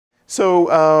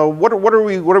So what are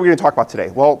we going to talk about today?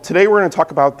 Well, today we're going to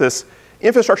talk about this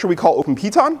infrastructure we call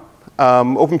OpenPiton.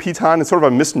 OpenPiton is sort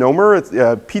of a misnomer.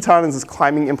 Piton is this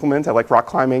climbing implement. I like rock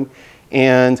climbing.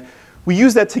 And we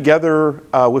use that together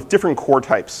with different core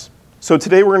types. So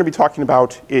today we're going to be talking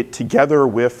about it together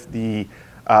with the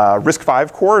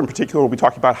RISC-V core. In particular, we'll be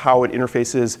talking about how it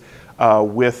interfaces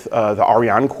with the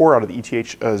Ariane core out of the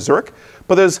ETH Zurich.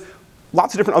 But there's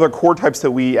lots of different other core types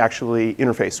that we actually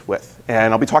interface with.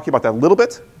 And I'll be talking about that a little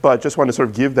bit, but just wanted to sort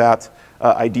of give that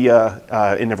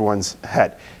idea in everyone's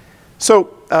head. So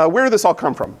where did this all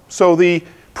come from? So the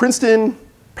Princeton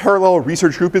Parallel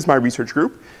Research Group is my research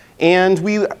group. And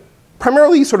we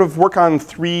primarily sort of work on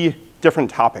three different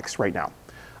topics right now.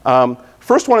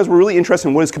 First one is we're really interested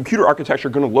in what is computer architecture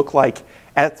going to look like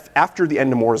after the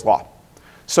end of Moore's Law.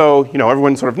 So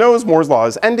everyone sort of knows Moore's Law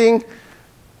is ending.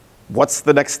 What's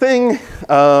the next thing?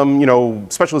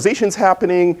 Specialization's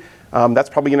happening. That's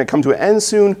probably going to come to an end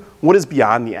soon. What is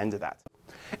beyond the end of that?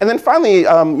 And then finally,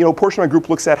 a portion of my group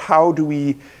looks at how do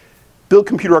we build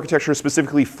computer architecture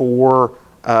specifically for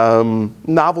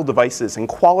novel devices and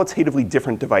qualitatively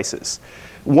different devices.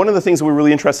 One of the things that we're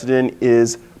really interested in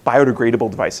is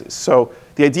biodegradable devices. So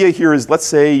the idea here is, let's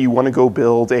say you want to go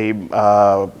build a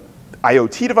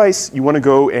IoT device. You want to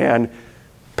go and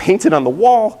paint it on the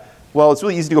wall. Well, it's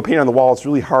really easy to go paint it on the wall. It's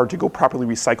really hard to go properly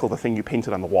recycle the thing you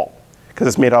painted on the wall because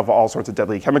it's made of all sorts of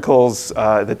deadly chemicals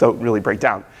that don't really break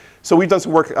down. So we've done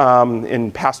some work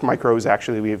in past micros,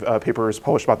 actually. We have papers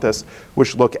published about this,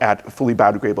 which look at fully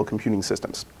biodegradable computing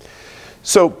systems.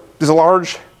 So there's a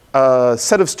large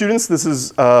set of students. This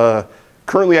is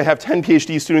currently I have 10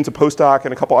 PhD students, a postdoc,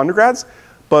 and a couple undergrads.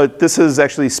 But this has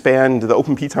actually spanned, the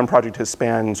OpenPiton project has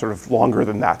spanned sort of longer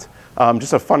than that.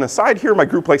 Just a fun aside here, my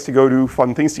group likes to go do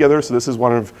fun things together. So this is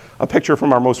a picture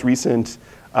from our most recent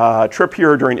trip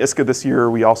here during ISCA this year.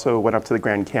 We also went up to the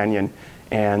Grand Canyon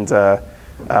and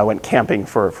went camping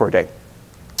for a day.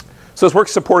 So this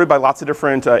work's supported by lots of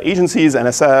different agencies,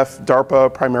 NSF,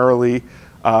 DARPA primarily,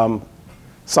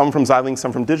 some from Xilinx,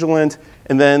 some from Digilent,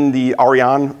 and then the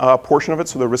Ariane portion of it,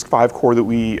 so the RISC-V core that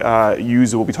we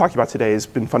use, that we'll be talking about today, has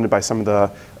been funded by some of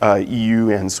the EU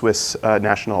and Swiss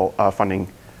national funding.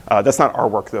 That's not our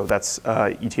work, though. That's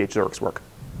ETH Zurich's work.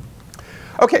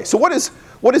 OK, so what is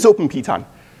OpenPiton?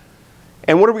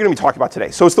 And what are we going to be talking about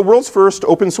today? So it's the world's first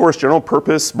open source, general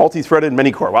purpose, multi-threaded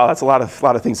Manycore. Wow, that's a lot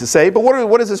of things to say. But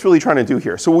what is this really trying to do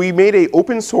here? So we made an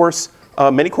open source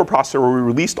Manycore processor where we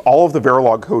released all of the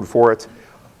Verilog code for it,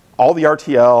 all the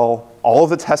RTL, all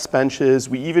of the test benches.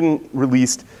 We even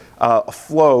released a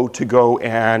flow to go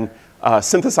and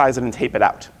synthesize it and tape it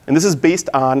out. And this is based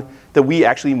on that we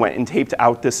actually went and taped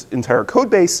out this entire code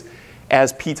base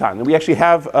as Piton. And we actually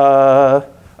have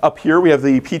up here, we have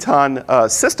the Piton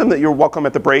system that you're welcome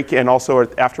at the break and also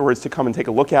afterwards to come and take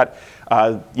a look at.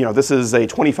 This is a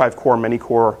 25-core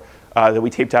Manycore that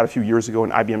we taped out a few years ago in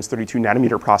IBM's 32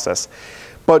 nanometer process.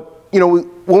 But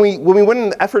when we went in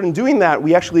the effort in doing that,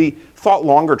 we actually thought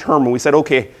longer term and we said,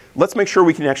 OK, let's make sure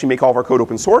we can actually make all of our code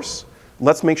open source.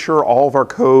 Let's make sure all of our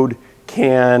code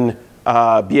can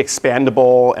be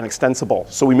expandable and extensible.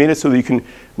 So we made it so that you can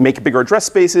make bigger address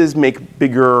spaces, make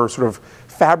bigger sort of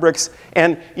fabrics.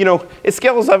 And it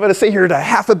scales, I'm going to say here, to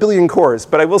 500 million cores.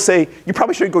 But I will say, you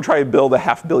probably should go try to build a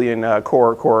 500 million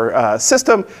core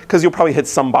system, because you'll probably hit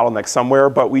some bottleneck somewhere.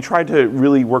 But we tried to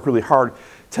really work really hard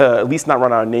to at least not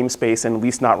run out of namespace and at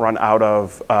least not run out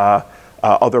of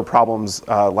other problems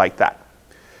like that.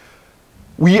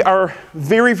 We are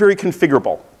very, very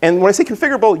configurable. And when I say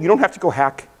configurable, you don't have to go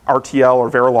hack RTL or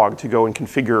Verilog to go and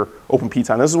configure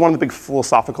OpenPiton. This is one of the big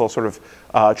philosophical sort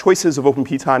of choices of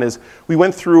OpenPiton is we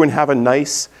went through and have a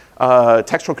nice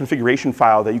textual configuration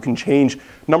file that you can change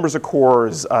numbers of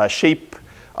cores, shape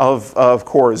of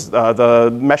cores,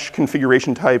 the mesh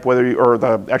configuration type,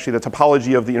 actually the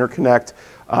topology of the interconnect.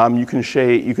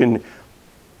 You can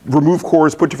remove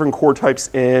cores, put different core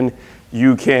types in.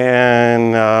 You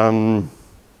can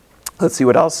let's see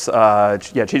what else.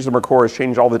 Change the number of cores,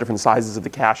 change all the different sizes of the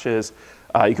caches.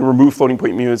 You can remove floating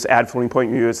point mutes, add floating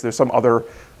point mutes. There's some other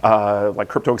like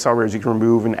crypto accelerators you can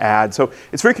remove and add. So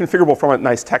it's very configurable from a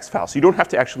nice text file. So you don't have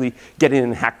to actually get in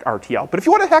and hack RTL. But if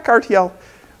you want to hack RTL,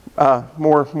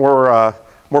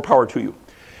 more power to you.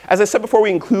 As I said before, we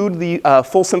include the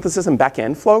full synthesis and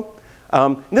back-end flow.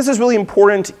 And this is really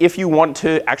important if you want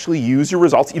to actually use your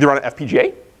results either on an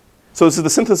FPGA. So this is the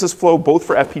synthesis flow both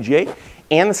for FPGA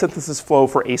and the synthesis flow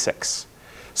for ASICs.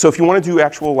 So if you want to do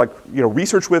actual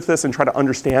research with this and try to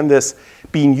understand this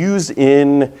being used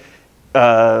in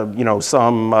what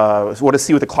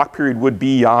the clock period would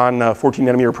be on a 14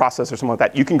 nanometer process or something like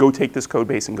that, you can go take this code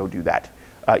base and go do that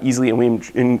easily. And we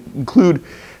include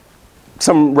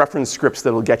some reference scripts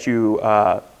that'll get you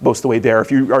most of the way there.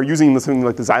 If you are using something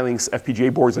like the Xilinx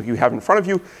FPGA boards like you have in front of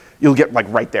you, you'll get like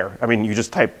right there. I mean, you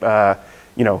just type,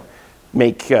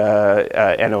 make,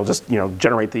 and it'll just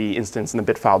generate the instance and the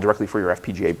bit file directly for your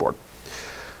FPGA board.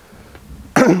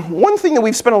 One thing that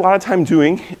we've spent a lot of time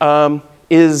doing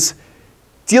is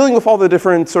dealing with all the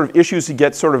different sort of issues to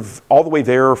get sort of all the way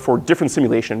there for different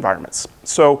simulation environments.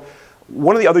 So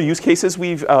one of the other use cases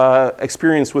we've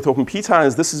experienced with OpenPiton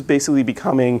is this is basically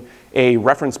becoming a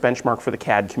reference benchmark for the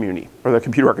CAD community, or the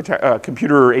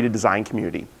computer-aided design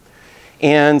community.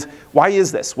 And why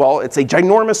is this? Well, it's a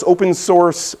ginormous open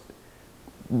source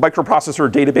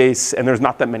microprocessor database, and there's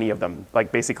not that many of them.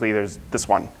 Like basically there's this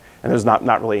one, and there's not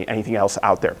really anything else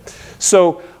out there.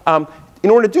 So in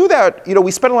order to do that,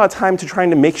 we spend a lot of time to trying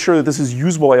to make sure that this is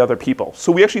usable by other people.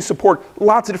 So we actually support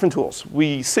lots of different tools.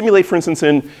 We simulate, for instance,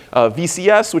 in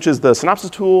VCS, which is the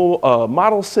Synopsys tool,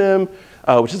 Model Sim,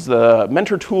 which is the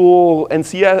Mentor tool,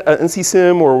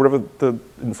 NCSim, or whatever the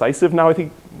Incisive now, I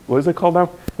think. What is it called now?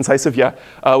 Incisive, yeah.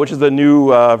 Which is the new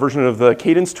version of the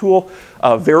Cadence tool.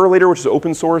 Verilator, which is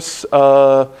open source.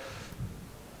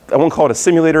 I won't call it a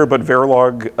simulator, but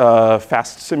Verilog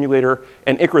fast simulator,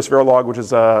 and Icarus Verilog, which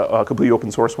is a completely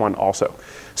open source one also.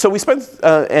 So we spent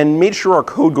and made sure our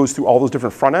code goes through all those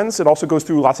different front ends. It also goes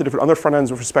through lots of different other front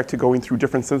ends with respect to going through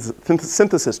different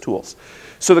synthesis tools.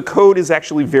 So the code is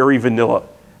actually very vanilla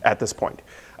at this point.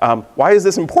 Why is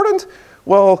this important?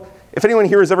 Well, if anyone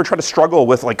here has ever tried to struggle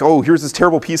with like, oh, here's this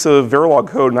terrible piece of Verilog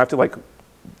code, and I have to like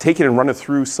take it and run it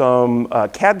through some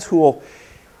CAD tool,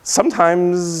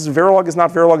 sometimes Verilog is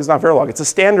not Verilog is not Verilog. It's a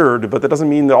standard, but that doesn't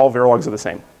mean that all Verilogs are the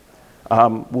same.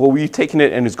 Well, we've taken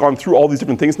it and it's gone through all these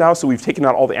different things now, so we've taken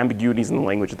out all the ambiguities in the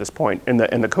language at this point in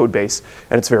the code base,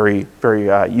 and it's very, very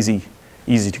easy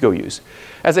to go use.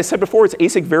 As I said before, it's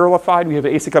ASIC verified. We have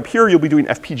an ASIC up here. You'll be doing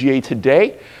FPGA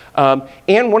today.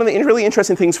 And one of the really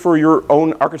interesting things for your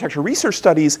own architecture research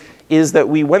studies is that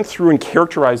we went through and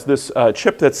characterized this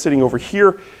chip that's sitting over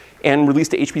here and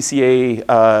released a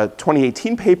HPCA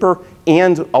 2018 paper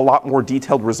and a lot more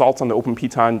detailed results on the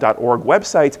openpiton.org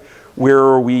website,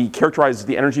 where we characterized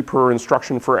the energy per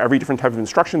instruction for every different type of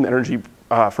instruction, the energy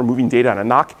for moving data on a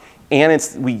NOC,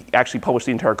 and we actually published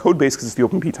the entire code base because it's the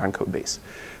OpenPiton code base.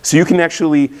 So you can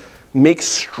actually make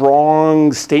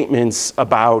strong statements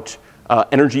about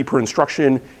energy per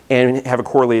instruction and have it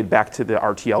correlated back to the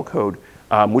RTL code,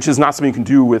 which is not something you can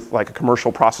do with like a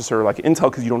commercial processor like Intel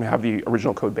because you don't have the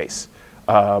original code base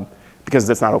because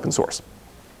that's not open source.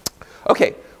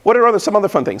 Okay, what are some other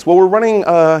fun things? Well, we're running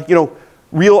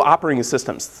real operating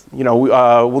systems.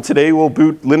 Well, today we'll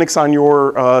boot Linux on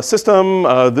your system.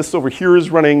 This over here is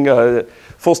running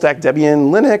full stack Debian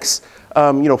Linux.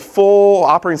 Full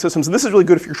operating systems. And this is really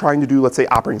good if you're trying to do, let's say,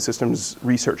 operating systems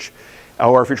research,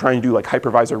 or if you're trying to do like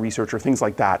hypervisor research or things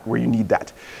like that where you need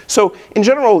that. So in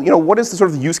general, what is the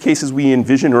sort of use cases we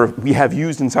envision or we have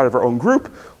used inside of our own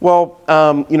group? Well,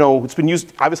 it's been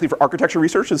used obviously for architecture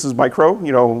research. This is micro,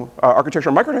 architecture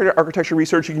and microarchitecture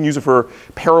research. You can use it for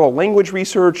parallel language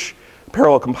research,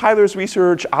 parallel compilers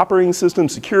research, operating system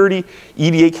security.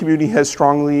 EDA community has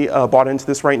strongly bought into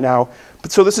this right now.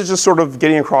 But so this is just sort of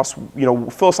getting across,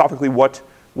 philosophically, what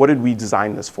did we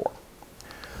design this for?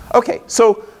 Okay,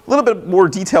 so a little bit more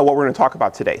detail what we're going to talk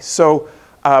about today. So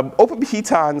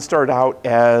OpenPiton started out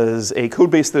as a code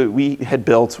base that we had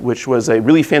built, which was a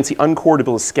really fancy uncore to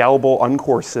build a scalable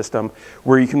uncore system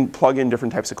where you can plug in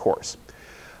different types of cores.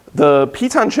 The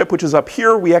Piton chip, which is up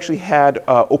here, we actually had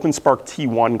OpenSpark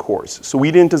T1 cores. So we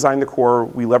didn't design the core.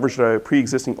 We leveraged a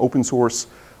pre-existing open source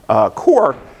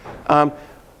core.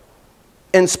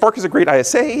 And Spark is a great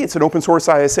ISA. It's an open source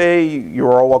ISA.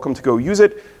 You're all welcome to go use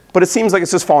it. But it seems like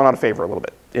it's just fallen out of favor a little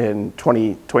bit in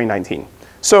 2019.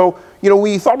 So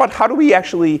we thought about how do we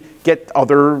actually get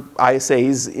other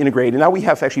ISAs integrated. And now we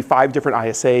have actually 5 different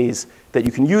ISAs that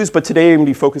you can use. But today I'm going to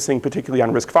be focusing particularly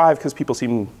on RISC-V because people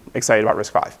seem excited about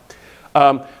RISC-V.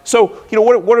 So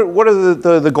what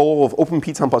are the goal of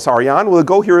OpenPiton plus Ariane? Well, the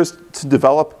goal here is to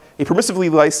develop a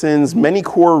permissively licensed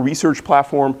Manycore research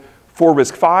platform for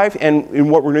RISC-V, and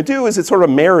what we're going to do is it's sort of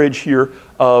a marriage here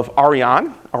of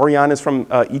Ariane. Ariane is from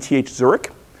ETH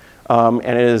Zurich, and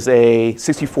it is a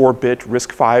 64-bit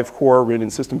RISC-V core written in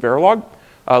System Verilog,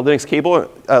 Linux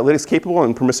capable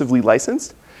and permissively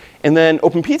licensed. And then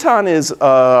OpenPiton is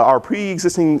our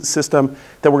pre-existing system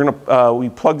that we're going to we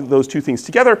plug those two things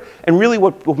together. And really,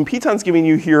 what OpenPiton's giving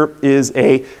you here is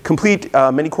a complete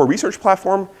Manycore research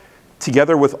platform,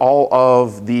 together with all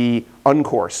of the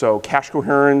uncore, so cache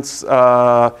coherence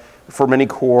for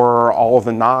Manycore, all of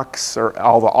the NOCs, or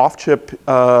all the off-chip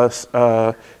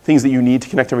things that you need to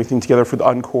connect everything together for the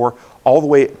uncore, all the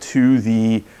way to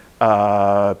the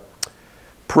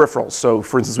peripherals. So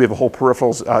for instance, we have a whole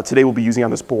peripherals. Today we'll be using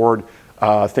on this board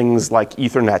things like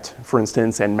Ethernet, for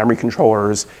instance, and memory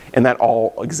controllers, and that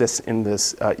all exists in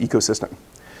this ecosystem.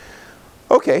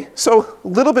 Okay, so a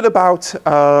little bit about,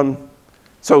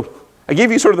 so I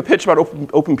gave you sort of the pitch about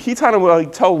OpenPiton, and we'll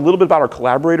tell a little bit about our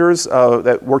collaborators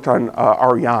that worked on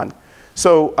Ariane.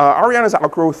 So Ariane is an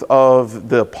outgrowth of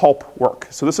the pulp work.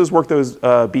 So this is work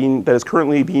that is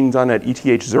currently being done at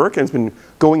ETH Zurich, and it's been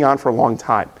going on for a long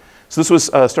time. So this was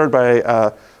started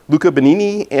by Luca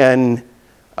Benini and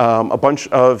a bunch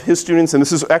of his students, and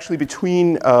this is actually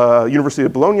between University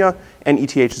of Bologna and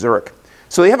ETH Zurich.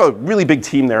 So they have a really big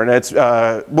team there, and it's,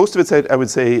 most of it's at, I would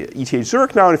say, ETH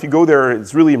Zurich now, and if you go there,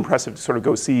 it's really impressive to sort of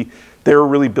go see. They're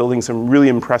really building some really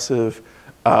impressive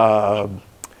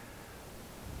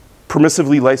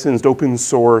permissively licensed open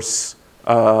source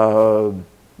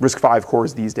RISC-V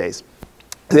cores these days.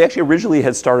 They actually originally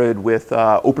had started with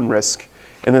OpenRISC,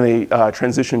 and then they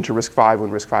transitioned to RISC-V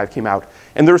when RISC-V came out.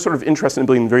 And they're sort of interested in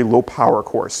building very low power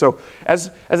cores. So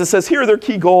as it says here, their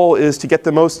key goal is to get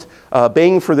the most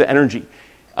bang for the energy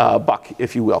buck,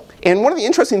 if you will. And one of the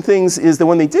interesting things is that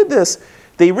when they did this,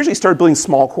 they originally started building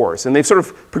small cores, and they've sort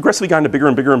of progressively gone to bigger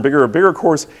and bigger and bigger and bigger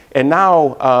cores. And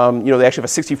now, they actually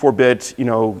have a 64-bit,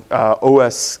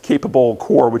 OS-capable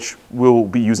core, which we'll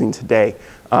be using today.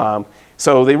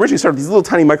 So they originally started with these little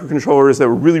tiny microcontrollers that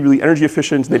were really, really energy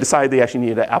efficient, and they decided they actually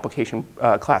needed an application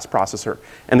class processor,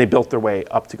 and they built their way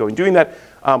up to going doing that.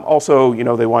 Also,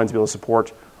 they wanted to be able to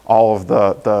support all of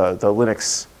the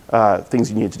Linux things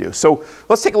you need to do. So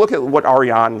let's take a look at what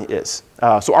Ariane is.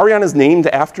 So Ariane is named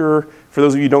after, for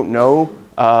those of you who don't know,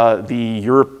 the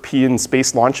European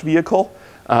Space Launch Vehicle.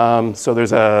 So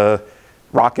there's a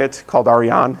rocket called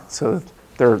Ariane. So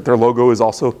their logo is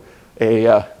also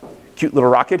a cute little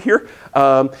rocket here.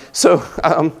 It's a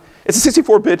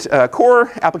 64-bit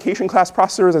core application class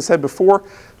processor, as I said before,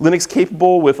 Linux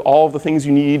capable with all of the things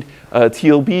you need,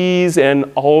 TLBs and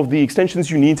all of the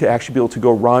extensions you need to actually be able to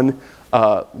go run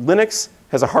Linux.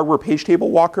 Has a hardware page table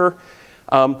walker.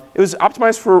 It was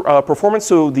optimized for performance,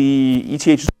 so the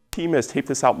ETH team has taped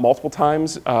this out multiple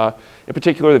times. In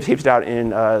particular, they've taped it out in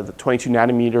the 22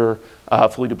 nanometer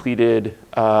fully depleted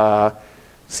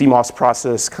CMOS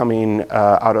process coming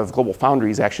out of Global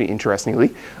Foundries, actually,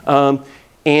 interestingly.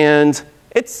 And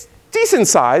it's decent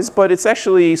size, but it's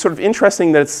actually sort of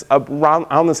interesting that it's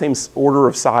around the same order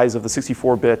of size of the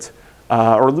 64-bit,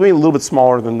 or maybe a little bit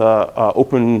smaller than the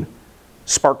Open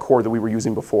Spark core that we were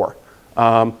using before.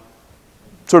 Sort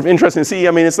of interesting to see.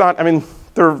 I mean, it's not,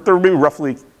 they're maybe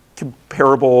roughly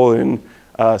comparable in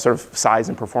sort of size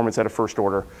and performance at a first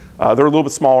order. They're a little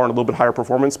bit smaller and a little bit higher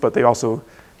performance, but they also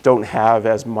don't have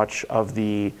as much of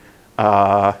the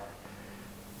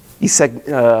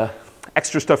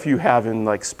extra stuff you have in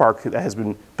like Spark that has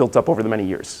been built up over the many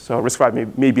years. So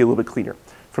RISC-V may be a little bit cleaner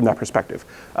from that perspective.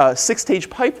 6-stage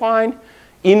pipeline,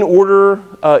 in order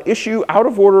issue, out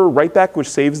of order write back, which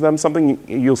saves them something.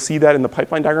 You'll see that in the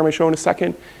pipeline diagram I show in a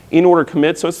second. In order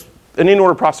commit, so it's an in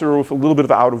order processor with a little bit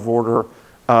of out of order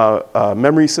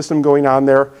memory system going on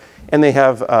there. And they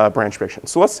have branch prediction.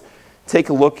 So let's take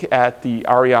a look at the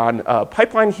Ariane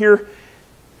pipeline here.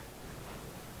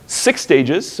 6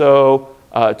 stages, so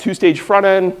 2-stage front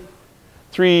end,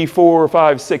 3, 4,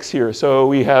 5, 6 here. So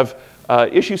we have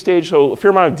issue stage, so a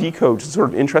fair amount of decode, which is sort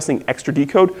of interesting extra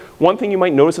decode. One thing you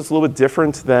might notice that's a little bit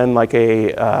different than like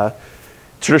a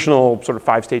traditional sort of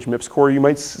 5-stage MIPS core you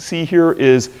might see here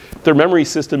is their memory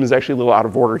system is actually a little out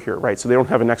of order here, right? So they don't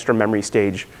have an extra memory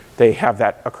stage. They have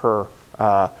that occur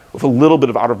with a little bit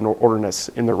of out of orderness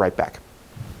in their write back.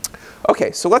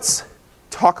 Okay, so let's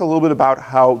talk a little bit about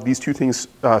how these two things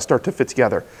start to fit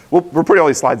together. We're putting all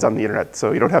these slides on the internet,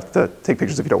 so you don't have to take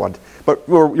pictures if you don't want, but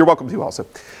you're welcome to also.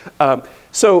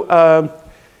 OpenPiton,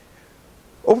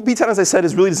 as I said,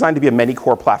 is really designed to be a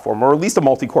many-core platform, or at least a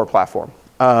multi-core platform.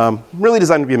 Really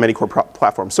designed to be a many-core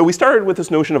platform. So we started with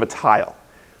this notion of a tile.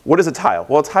 What is a tile?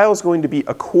 Well, a tile is going to be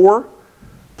a core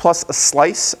plus a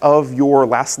slice of your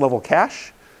last level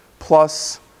cache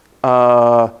plus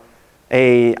a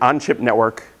on-chip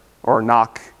network, or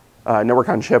NOC, network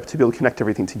on chip, to be able to connect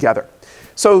everything together.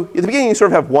 So at the beginning, you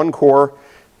sort of have one core.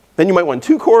 Then you might want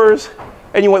 2 cores,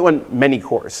 and you might want many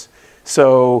cores.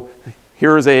 So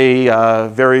here's a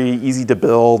very easy to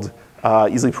build,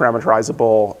 easily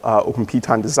parameterizable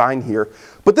OpenPiton design here.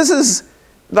 But this is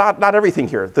not everything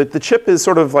here. The chip is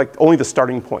sort of like only the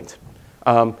starting point.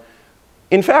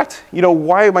 In fact,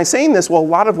 why am I saying this? Well, a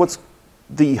lot of what's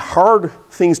the hard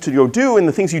things to go do and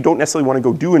the things you don't necessarily want to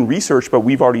go do in research, but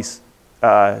we've already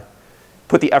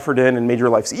put the effort in and made your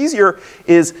lives easier,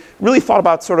 is really thought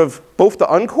about sort of both the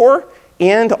uncore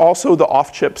and also the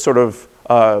off-chip sort of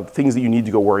things that you need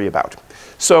to go worry about.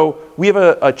 So we have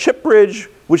a chip bridge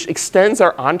which extends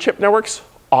our on-chip networks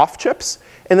off chips,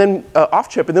 and then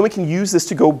off-chip, and then we can use this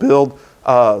to go build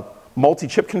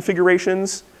multi-chip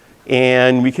configurations,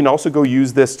 and we can also go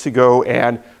use this to go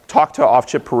and talk to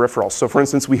off-chip peripherals. So for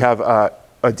instance, we have a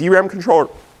DRAM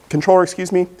controller,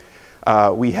 excuse me.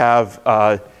 We have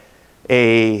a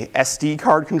SD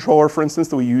card controller, for instance,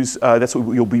 that we use. That's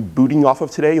what you'll be booting off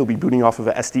of today. You'll be booting off of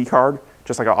an SD card,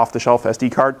 just like an off-the-shelf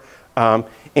SD card.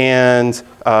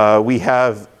 We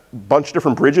have a bunch of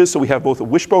different bridges. So we have both a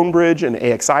Wishbone bridge and an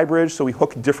AXI bridge. So we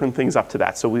hook different things up to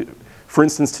that. So for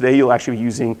instance, today you'll actually be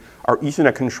using our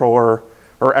Ethernet controller,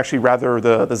 or actually rather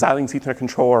the Xilinx Ethernet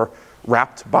controller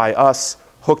wrapped by us,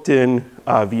 hooked in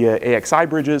via AXI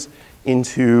bridges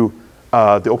into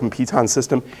the OpenPiton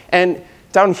system. And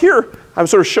down here, I'm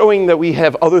sort of showing that we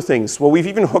have other things. Well, we've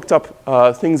even hooked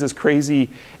up things as crazy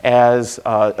as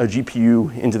a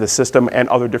GPU into the system and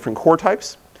other different core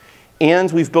types.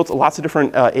 And we've built lots of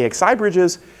different AXI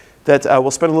bridges that we'll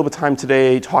spend a little bit of time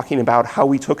today talking about how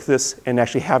we took this and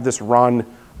actually have this run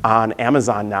on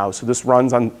Amazon now. So this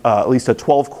runs on at least a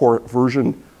 12-core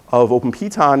version of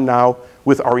OpenPiton now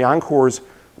with Ariane cores,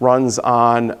 runs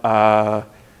on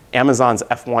Amazon's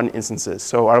F1 instances.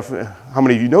 So I don't know how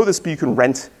many of you know this, but you can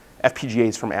rent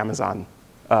FPGAs from Amazon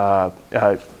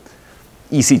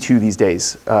EC2 these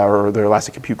days, or their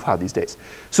Elastic Compute Cloud these days.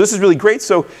 So this is really great.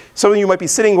 So some of you might be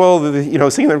sitting,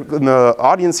 sitting in the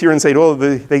audience here and say, well,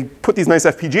 they put these nice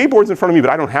FPGA boards in front of me, but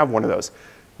I don't have one of those.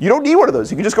 You don't need one of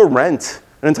those. You can just go rent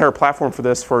an entire platform for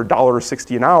this for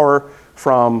 $1.60 an hour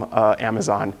from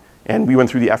Amazon. And we went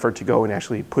through the effort to go and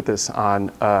actually put this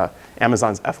on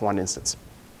Amazon's F1 instance.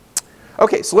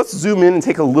 OK, so let's zoom in and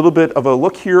take a little bit of a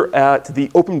look here at the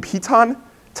OpenPiton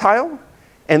tile.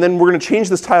 And then we're going to change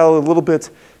this tile a little bit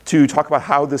to talk about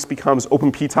how this becomes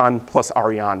OpenPiton plus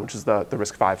Ariane, which is the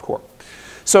RISC-V core.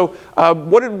 So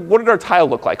what did our tile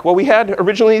look like? Well, we had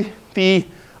originally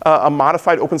a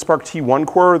modified OpenSpark T1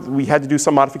 core. We had to do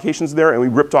some modifications there, and we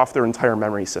ripped off their entire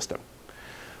memory system.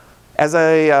 As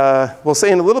I will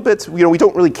say in a little bit, we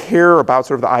don't really care about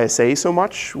sort of the ISA so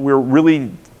much. We're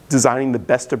really designing the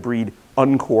best-of-breed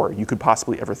uncore you could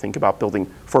possibly ever think about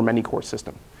building for a Manycore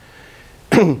system.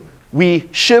 We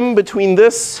shim between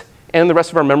this and the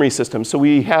rest of our memory system. So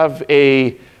we have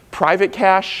a private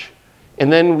cache,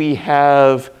 and then we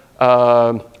have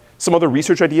some other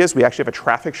research ideas. We actually have a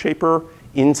traffic shaper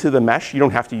into the mesh. You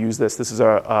don't have to use this. This is it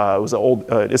was an old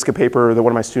ISCA paper that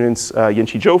one of my students,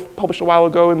 Yin-Chi Zhou, published a while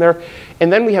ago in there.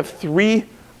 And then we have 3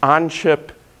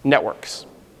 on-chip networks.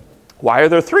 Why are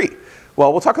there 3?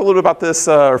 Well, we'll talk a little bit about this,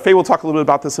 or Faye will talk a little bit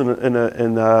about this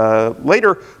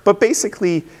later. But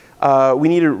basically, we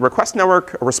need a request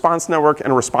network, a response network,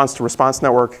 and a response-to-response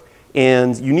network.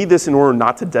 And you need this in order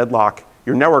not to deadlock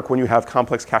your network when you have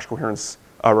complex cache coherence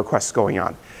requests going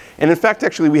on. And in fact,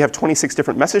 actually, we have 26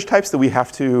 different message types that we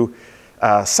have to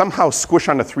somehow squish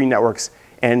onto 3 networks.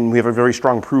 And we have a very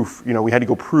strong proof. We had to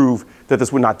go prove that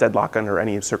this would not deadlock under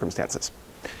any circumstances.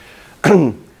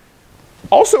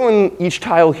 Also in each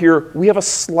tile here, we have a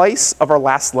slice of our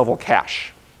last level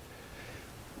cache.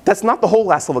 That's not the whole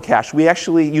last level cache. We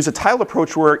actually use a tile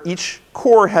approach where each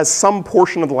core has some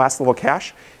portion of the last level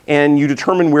cache, and you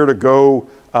determine where to go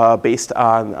based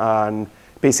on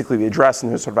basically the address, and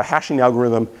there's sort of a hashing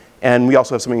algorithm. And we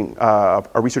also have something, a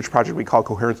research project we call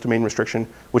coherence domain restriction,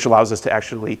 which allows us to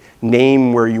actually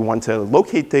name where you want to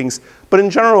locate things. But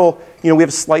in general, we have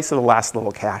a slice of the last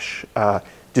level cache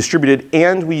distributed,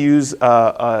 and we use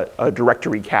a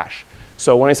directory cache.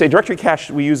 So when I say directory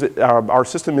cache, we use it, our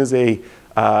system is a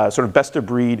sort of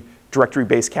best-of-breed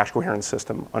directory-based cache coherence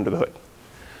system under the hood.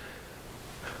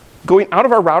 Going out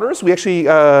of our routers, we actually,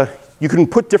 you can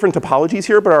put different topologies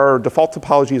here, but our default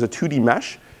topology is a 2D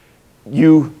mesh.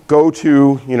 You go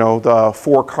to the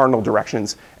 4 cardinal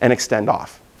directions and extend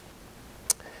off.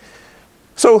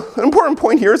 So an important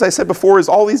point here, as I said before, is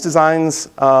all these designs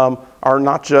are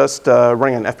not just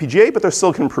running on FPGA, but they're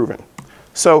silicon proven.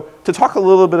 So to talk a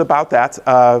little bit about that,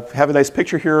 have a nice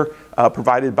picture here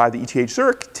provided by the ETH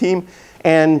Zurich team,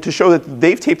 and to show that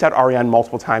they've taped out Ariane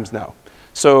multiple times now.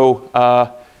 So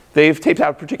they've taped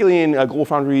out, particularly in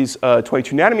GlobalFoundries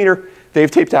 22 nanometer, they've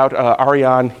taped out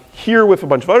Ariane here with a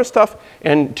bunch of other stuff,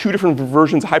 and 2 different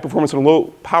versions, a high performance and a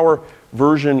low power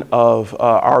version of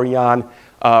Ariane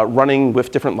running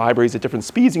with different libraries at different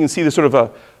speeds. You can see there's sort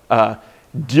of a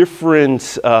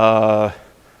different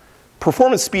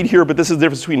performance speed here, but this is the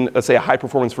difference between, let's say, a high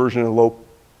performance version and a low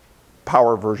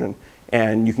power version.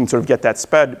 And you can sort of get that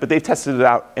sped, but they've tested it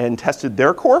out and tested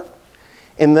their core.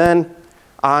 And then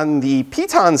on the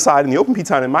Piton side, in the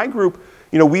OpenPiton in my group,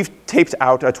 we've taped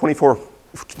out a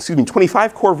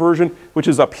 25 core version, which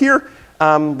is up here,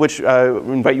 which I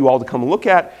invite you all to come look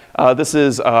at. This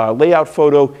is a layout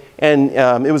photo, and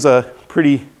it was a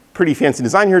pretty fancy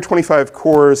design here, 25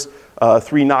 cores,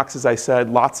 3 NOCs, as I said,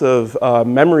 lots of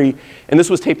memory. And this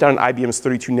was taped on IBM's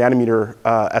 32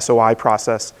 nanometer SOI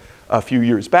process a few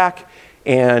years back.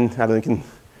 And I don't know, you can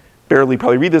barely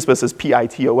probably read this, but it says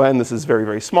PITON. This is very,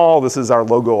 very small. This is our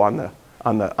logo on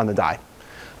the die.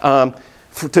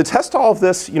 To test all of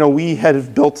this, we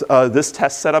had built this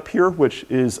test setup here, which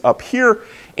is up here,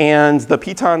 and the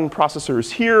Piton processor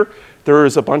is here. There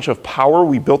is a bunch of power.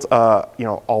 We built,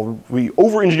 we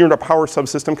over-engineered our power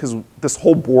subsystem because this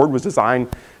whole board was designed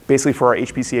basically for our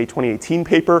HPCA 2018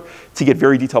 paper to get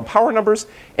very detailed power numbers.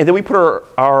 And then we put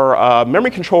our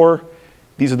memory controller.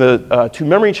 These are the 2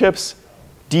 memory chips.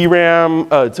 DRAM,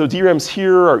 so DRAM's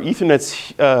here, our Ethernet's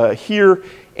here,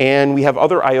 and we have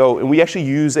other I/O, and we actually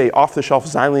use a off-the-shelf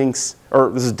Xilinx,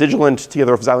 or this is Digilent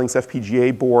together with Xilinx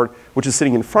FPGA board, which is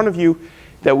sitting in front of you,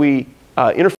 that we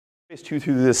interface to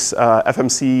through this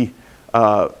FMC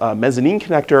mezzanine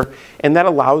connector, and that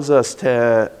allows us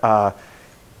to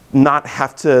not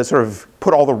have to sort of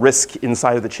put all the RISC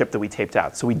inside of the chip that we taped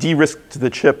out. So we de-risked the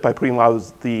chip by putting a lot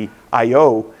of the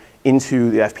I/O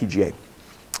into the FPGA.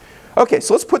 Okay,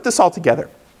 so let's put this all together.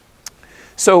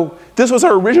 So this was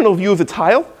our original view of the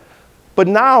tile, but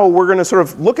now we're going to sort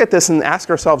of look at this and ask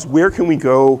ourselves, where can we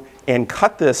go and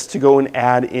cut this to go and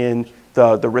add in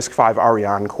the RISC-V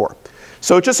Ariane core?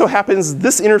 So it just so happens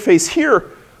this interface here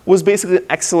was basically an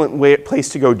excellent place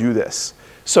to go do this.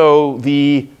 So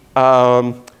the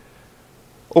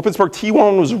OpenSpark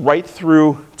T1 was right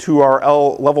through to our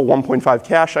level 1.5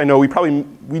 cache. I know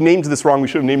we named this wrong. We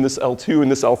should have named this L2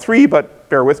 and this L3, but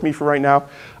bear with me for right now.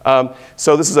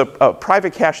 So this is a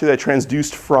private cache that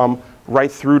transduced from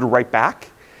right through to right back.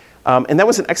 And that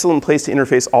was an excellent place to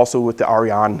interface also with the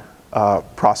Ariane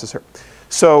processor.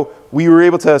 So we were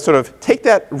able to sort of take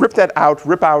that, rip out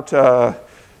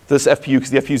this FPU,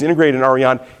 because the FPU is integrated in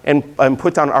Ariane, and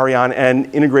put down Ariane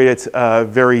and integrate it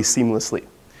very seamlessly.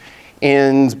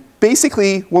 And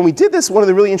basically, when we did this, one of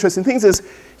the really interesting things is,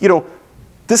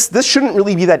 this shouldn't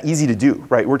really be that easy to do,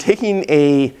 right? We're taking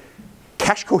a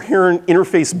cache coherent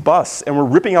interface bus and we're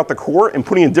ripping out the core and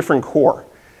putting a different core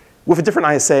with a different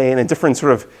ISA and a different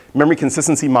sort of memory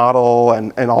consistency model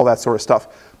and all that sort of stuff.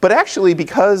 But actually,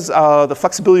 because the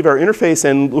flexibility of our interface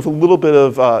and with a little bit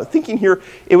of thinking here,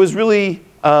 it was really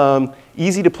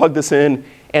easy to plug this in.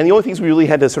 And the only things we really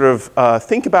had to sort of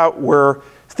think about were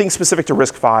things specific to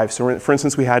RISC-V. So for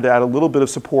instance, we had to add a little bit of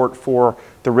support for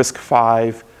the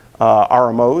RISC-V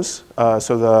RMOs,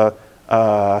 so the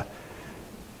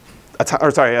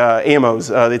AMOs,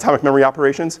 the atomic memory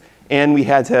operations, and we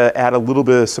had to add a little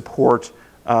bit of support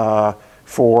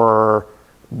for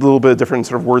a little bit of different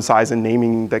sort of word size and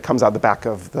naming that comes out the back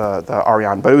of the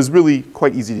Ariane, but it was really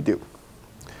quite easy to do.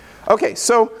 Okay,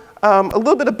 so a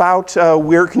little bit about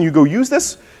where can you go use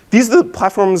this. These are the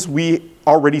platforms we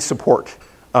already support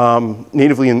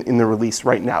natively in the release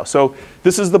right now. So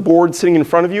this is the board sitting in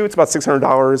front of you. It's about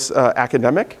 $600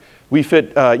 academic. We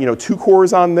fit 2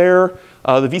 cores on there.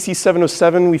 The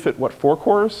VC707, we fit, what, 4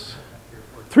 cores?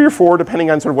 3 or 4,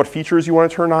 depending on sort of what features you want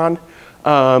to turn on.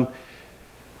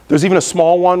 There's even a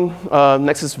small one,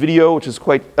 Nexus Video, which is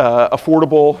quite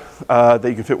affordable, that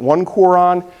you can fit 1 core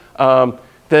on.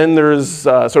 Then there's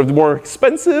sort of the more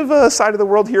expensive side of the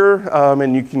world here,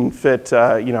 and you can fit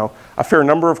a fair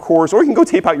number of cores, or you can go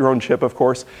tape out your own chip, of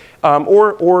course,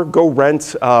 or go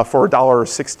rent for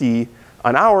 $1.60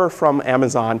 an hour from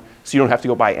Amazon, so you don't have to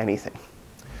go buy anything.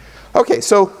 Okay,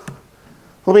 so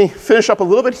let me finish up a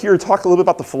little bit here, talk a little bit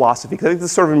about the philosophy, because I think this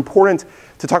is sort of important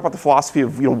to talk about the philosophy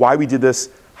of why we did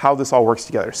this, how this all works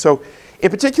together. So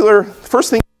in particular, first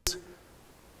thing is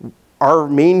our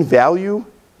main value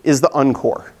is the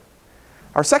uncore.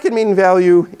 Our second main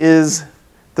value is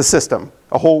the system,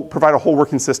 provide a whole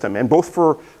working system. And both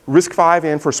for RISC-V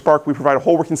and for Spark, we provide a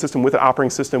whole working system with an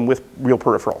operating system with real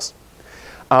peripherals.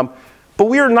 But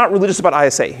we are not religious about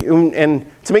ISA. And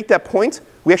to make that point,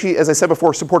 we actually, as I said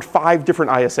before, support 5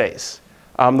 different ISAs.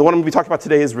 The one I'm going to be talking about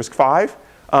today is RISC-V,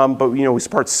 but we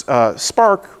support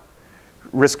Spark,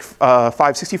 RISC-V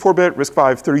 64-bit,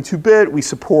 RISC-V 32-bit. We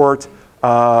support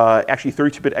actually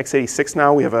 32-bit x86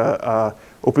 now. We have a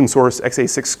open source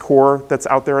x86 core that's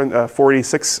out there, and a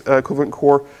 486 equivalent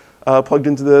core plugged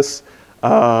into this.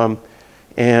 And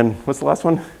what's the last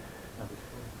one?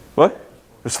 What?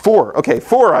 There's 4. Okay,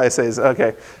 4 ISAs.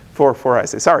 Okay, four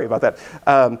ISAs. Sorry about that.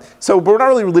 So we're not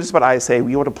really religious about ISA.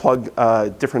 We want to plug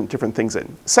different things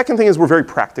in. Second thing is we're very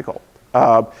practical.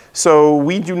 So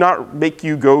we do not make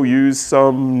you go use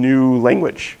some new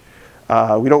language.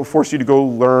 We don't force you to go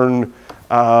learn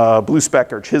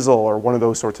BlueSpec or Chisel or one of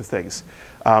those sorts of things.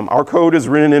 Our code is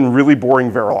written in really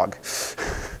boring Verilog.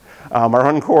 Our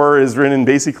Manycore is written in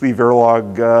basically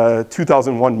Verilog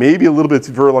 2001, maybe a little bit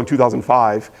Verilog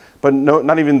 2005, but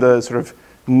not even the sort of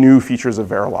new features of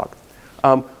Verilog.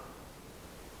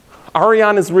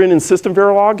 Ariane is written in system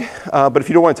Verilog, but if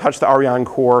you don't want to touch the Ariane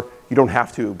core, you don't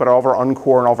have to. But all of our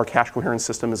uncore and all of our cache coherence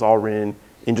system is all written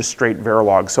in just straight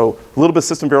Verilog. So a little bit of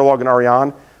system Verilog in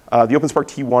Ariane. The OpenSpark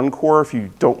T1 core, if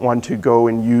you don't want to go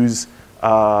and use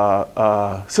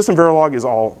system Verilog, is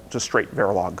all just straight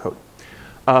Verilog code.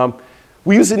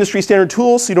 We use industry standard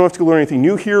tools, so you don't have to learn anything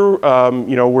new here.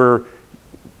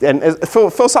 And as a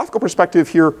philosophical perspective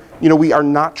here, we are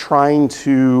not trying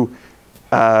to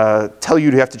tell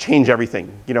you to have to change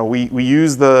everything. We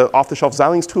use the off-the-shelf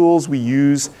Xilinx tools. We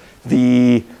use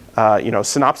the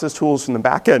Synopsys tools from the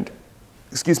back end.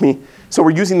 Excuse me. So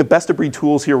we're using the best of breed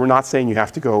tools here. We're not saying you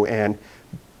have to go and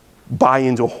buy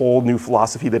into a whole new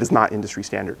philosophy that is not industry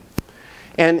standard.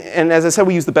 And as I said,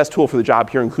 we use the best tool for the job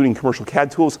here, including commercial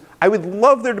CAD tools. I would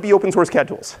love there to be open source CAD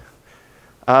tools.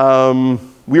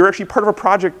 We are actually part of a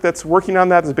project that's working on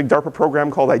that. There's a big DARPA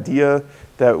program called IDEA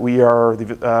that we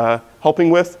are helping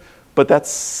with, but that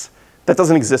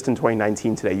doesn't exist in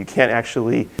 2019 today. You can't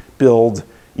actually build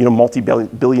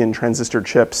multi-billion transistor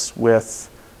chips with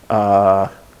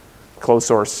closed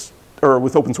source or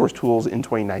with open source tools in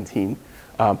 2019.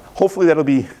 Hopefully that'll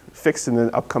be fixed in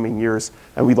the upcoming years,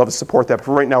 and we'd love to support that. But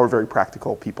for right now, we're very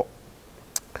practical people.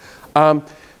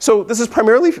 So this is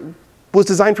primarily was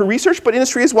designed for research, but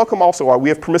industry is welcome also. We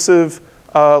have permissive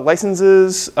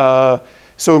licenses. So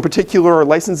in particular,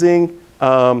 licensing,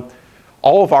 all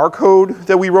of our code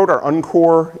that we wrote, our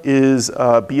uncore, is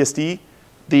BSD.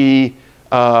 The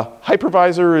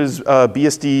hypervisor is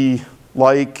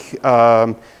BSD-like.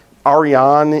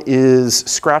 Ariane is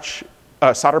Scratch,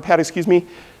 solderpad, excuse me.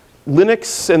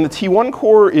 Linux and the T1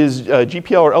 core is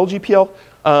GPL or LGPL,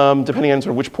 depending on sort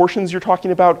of which portions you're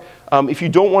talking about. If you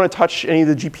don't want to touch any of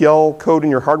the GPL code in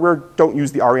your hardware, don't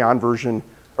use the Ariane version,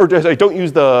 or don't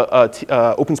use the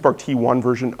OpenSpark T1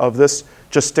 version of this.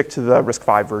 Just stick to the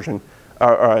RISC-V version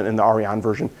and the Ariane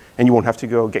version, and you won't have to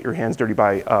go get your hands dirty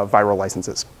by viral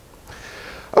licenses.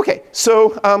 Okay,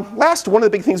 so last, one of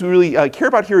the big things we really care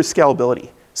about here is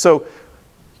scalability. So,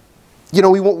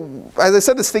 as I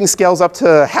said, this thing scales up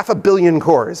to 500 million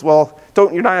cores. Well,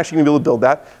 you're not actually going to be able to build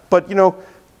that. But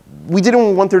we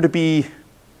didn't want there to be,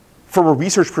 from a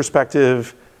research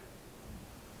perspective,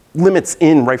 limits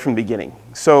in right from the beginning.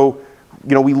 So,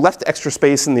 we left extra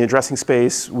space in the addressing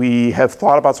space. We have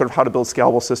thought about sort of how to build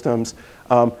scalable systems.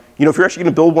 If you're actually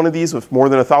going to build one of these with more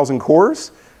than 1,000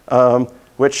 cores,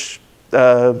 which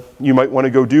you might want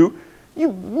to go do,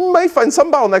 you might find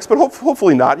some bottlenecks, but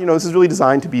hopefully not. This is really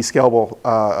designed to be a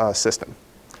scalable system.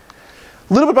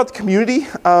 A little bit about the community.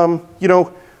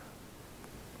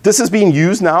 This is being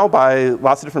used now by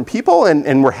lots of different people, and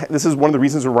this is one of the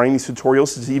reasons we're running these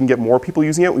tutorials, to even get more people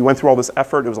using it. We went through all this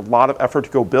effort. It was a lot of effort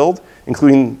to go build,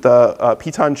 including the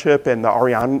Piton chip and the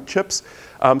Ariane chips.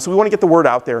 So we want to get the word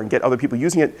out there and get other people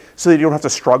using it so that you don't have to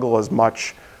struggle as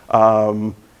much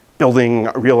building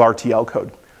real RTL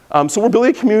code. So we're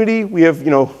building a community. We have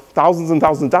thousands and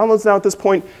thousands of downloads now at this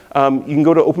point. You can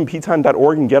go to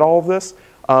openpiton.org and get all of this.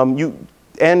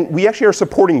 And we actually are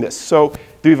supporting this. So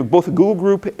we have both a Google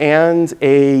group and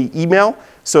an email.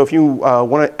 So if you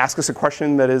want to ask us a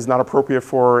question that is not appropriate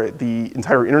for the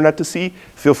entire internet to see,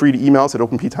 feel free to email us at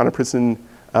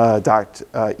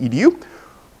openpiton@princeton.edu.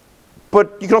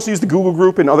 But you can also use the Google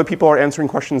group, and other people are answering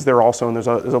questions there also. And there's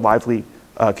a lively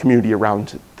community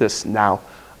around this now.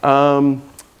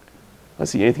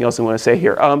 Let's see, anything else I want to say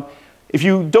here? If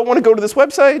you don't want to go to this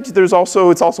website, it's also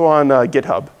on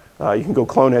GitHub. You can go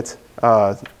clone it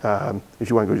if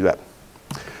you want to go do that.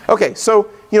 Okay, so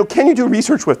can you do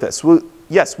research with this? Well,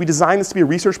 yes, we designed this to be a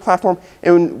research platform.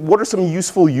 And what are some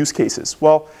useful use cases?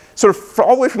 Well, sort of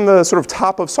all the way from the sort of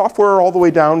top of software all the way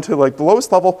down to like the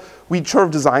lowest level, we sort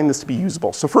of designed this to be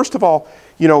usable. So first of all,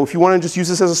 if you want to just use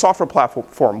this as a software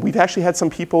platform, we've actually had some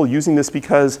people using this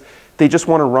because they just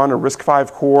want to run a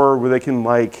RISC-V core where they can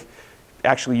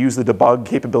actually use the debug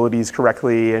capabilities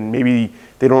correctly, and maybe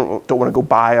they don't want to go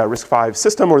buy a RISC-V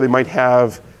system, or they might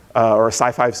have or a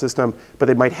Sci-Fi system, but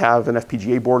they might have an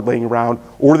FPGA board laying around,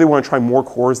 or they want to try more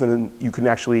cores than you can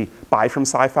actually buy from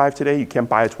Sci-Fi today. You can't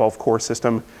buy a 12-core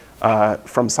system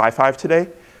from Sci-Fi today.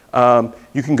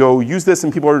 You can go use this,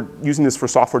 and people are using this for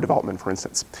software development, for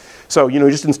instance. So you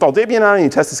just install Debian on it, and you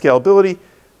test the scalability.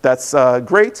 That's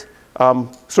great.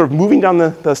 Sort of moving down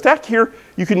the stack here,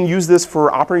 You can use this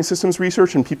for operating systems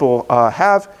research, and people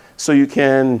have. So you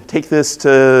can take this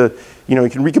to, you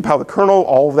can recompile the kernel.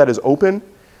 All of that is open.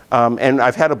 And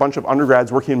I've had a bunch of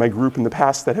undergrads working in my group in the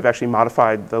past that have actually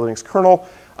modified the Linux kernel,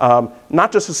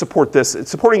 not just to support this. It's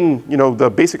supporting,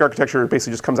 the basic architecture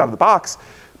basically just comes out of the box.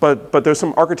 But there's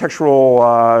some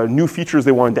architectural new features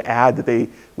they wanted to add that they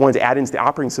wanted to add into the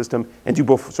operating system and do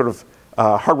both sort of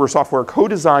hardware, software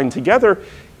co-design together.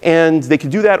 And they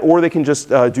can do that, or they can just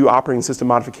do operating system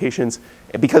modifications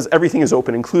because everything is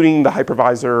open, including the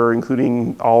hypervisor,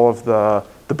 including all of the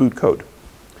boot code.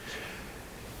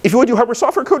 If you want to do hardware,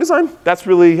 software co-design, that's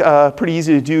really pretty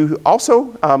easy to do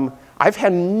also. I've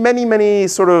had many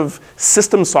sort of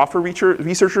system software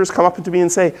researchers come up to me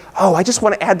and say, oh, I just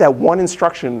want to add that one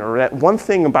instruction or that one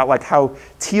thing about like how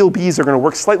TLBs are going to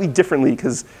work slightly differently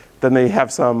because then they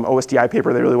have some OSDI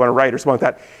paper they really want to write or something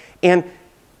like that. And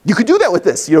you could do that with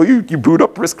this. You boot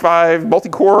up RISC-V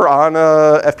multi-core on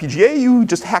a FPGA, you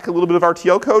just hack a little bit of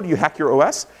RTL code, you hack your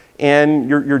OS, and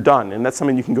you're done. And that's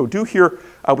something you can go do here,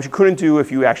 which you couldn't do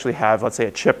if you actually have, let's say,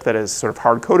 a chip that is sort of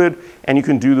hard-coded, and you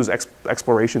can do those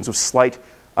explorations of slight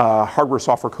hardware,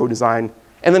 software co-design,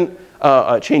 and then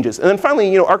changes. And then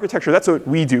finally, architecture, that's what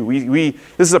we do.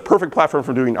 This is a perfect platform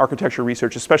for doing architecture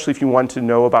research, especially if you want to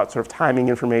know about sort of timing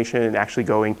information and actually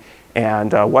going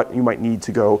and what you might need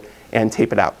to go and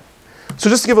tape it out. So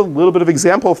just to give a little bit of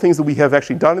example of things that we have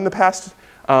actually done in the past,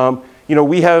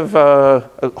 we have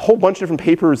a whole bunch of different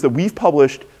papers that we've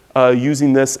published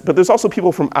using this, but there's also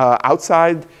people from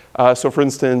outside. So for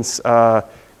instance,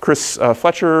 Chris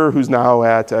Fletcher, who's now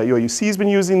at UIUC, has been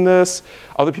using this.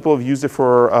 Other people have used it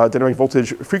for dynamic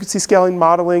voltage frequency scaling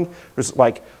modeling. There's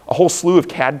like a whole slew of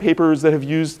CAD papers that have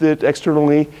used it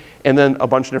externally, and then a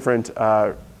bunch of different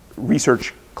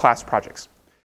research class projects.